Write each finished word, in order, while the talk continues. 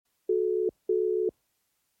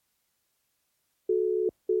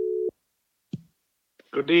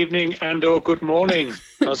Good evening and or good morning,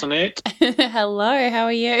 doesn't it? Hello, how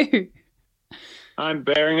are you? I'm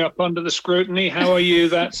bearing up under the scrutiny. How are you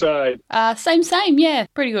that side? Same, yeah,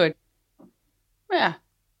 pretty good. Yeah,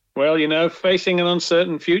 Well, facing an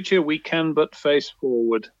uncertain future, we can but face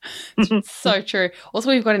forward. so true.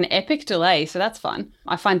 Also, we've got an epic delay, so that's fun.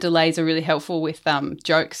 I find delays are really helpful with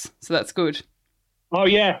jokes, so that's good. Oh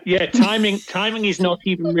yeah. Timing is not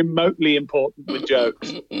even remotely important with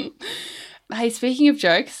jokes. Hey, speaking of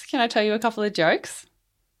jokes, can I tell you a couple of jokes?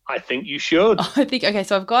 I think you should. Okay,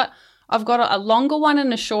 so I've got a longer one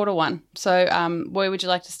and a shorter one. So, where would you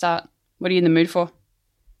like to start? What are you in the mood for?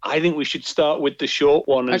 I think we should start with the short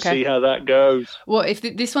one and Okay. see how that goes. Well, if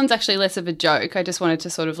this one's actually less of a joke, I just wanted to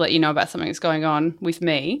sort of let you know about something that's going on with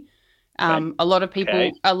me. Okay. A lot of people,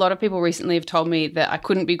 Okay. a lot of people recently have told me that I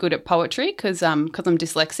couldn't be good at poetry because I'm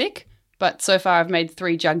dyslexic. But so far, I've made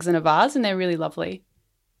 3 jugs and a vase, and they're really lovely.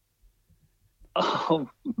 Oh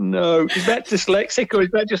no, is that dyslexic or is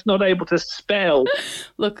that just not able to spell?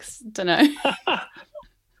 Look, don't know.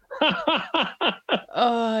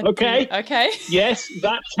 Oh, Okay. dear. Okay. Yes,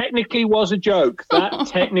 that technically was a joke. That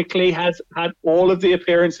technically has had all of the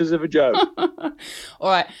appearances of a joke. All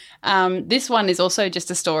right. This one is also just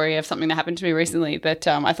a story of something that happened to me recently that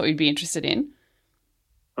I thought you'd be interested in.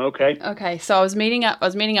 Okay. Okay, so I was meeting up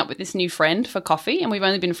with this new friend for coffee, and we've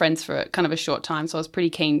only been friends for kind of a short time, so I was pretty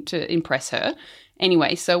keen to impress her.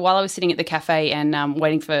 Anyway, so while I was sitting at the cafe and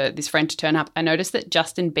waiting for this friend to turn up, I noticed that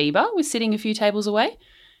Justin Bieber was sitting a few tables away.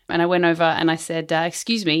 And I went over and I said,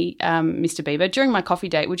 excuse me, Mr. Bieber, during my coffee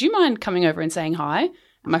date, would you mind coming over and saying hi?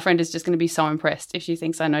 My friend is just going to be so impressed if she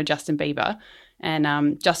thinks I know Justin Bieber.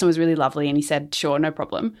 And Justin was really lovely and he said, sure, no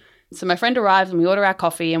problem. So my friend arrives and we order our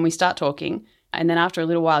coffee and we start talking. And then after a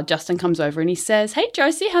little while, Justin comes over and he says, hey,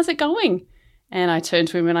 Josie, how's it going? And I turned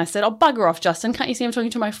to him and I said, oh, bugger off, Justin. Can't you see I'm talking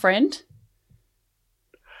to my friend?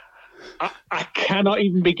 I cannot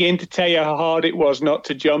even begin to tell you how hard it was not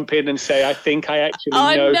to jump in and say, I think I actually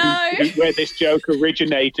Oh, know no. where this joke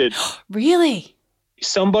originated. Really?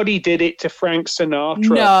 Somebody did it to Frank Sinatra.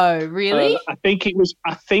 No, really? I think it was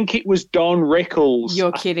Don Rickles.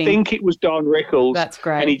 You're kidding. I think it was Don Rickles. That's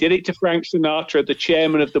great. And he did it to Frank Sinatra, the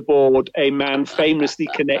chairman of the board, a man famously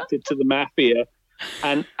connected to the mafia.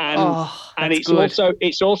 And that's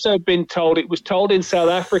it's also been told, it was told in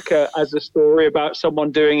South Africa as a story about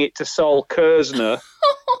someone doing it to Sol Kerzner.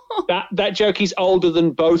 That joke is older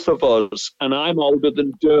than both of us, and I'm older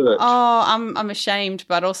than dirt. Oh, I'm ashamed,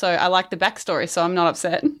 but also I like the backstory, so I'm not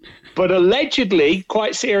upset. But allegedly,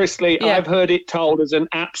 quite seriously, Yeah. I've heard it told as an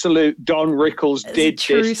absolute Don Rickles It's did a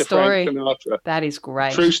true this to story. Frank Sinatra. That is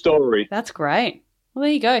great. True story. That's great. Well,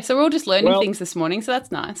 there you go. So we're all just learning Well- things this morning, so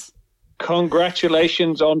that's nice.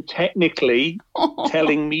 Congratulations on technically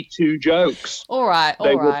telling me 2 jokes. All right.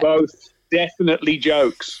 They were both definitely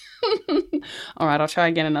jokes. All right, I'll try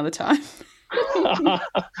again another time.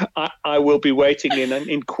 I will be waiting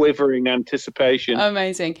in quivering anticipation.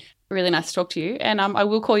 Amazing. Really nice to talk to you. And I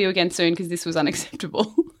will call you again soon because this was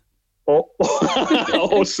unacceptable.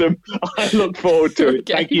 Awesome. I look forward to it.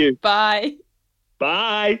 Okay, Thank you. Bye.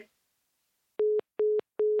 Bye.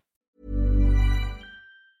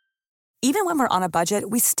 Even when we're on a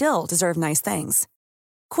budget, we still deserve nice things.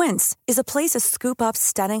 Quince is a place to scoop up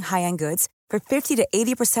stunning high-end goods for 50 to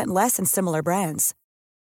 80% less than similar brands.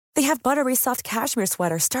 They have buttery soft cashmere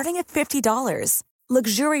sweaters starting at $50,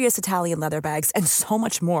 luxurious Italian leather bags, and so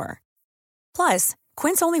much more. Plus,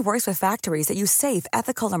 Quince only works with factories that use safe,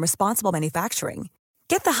 ethical, and responsible manufacturing.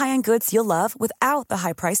 Get the high-end goods you'll love without the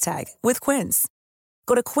high price tag with Quince.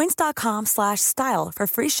 Go to quince.com/style for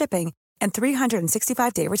free shipping and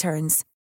 365-day returns.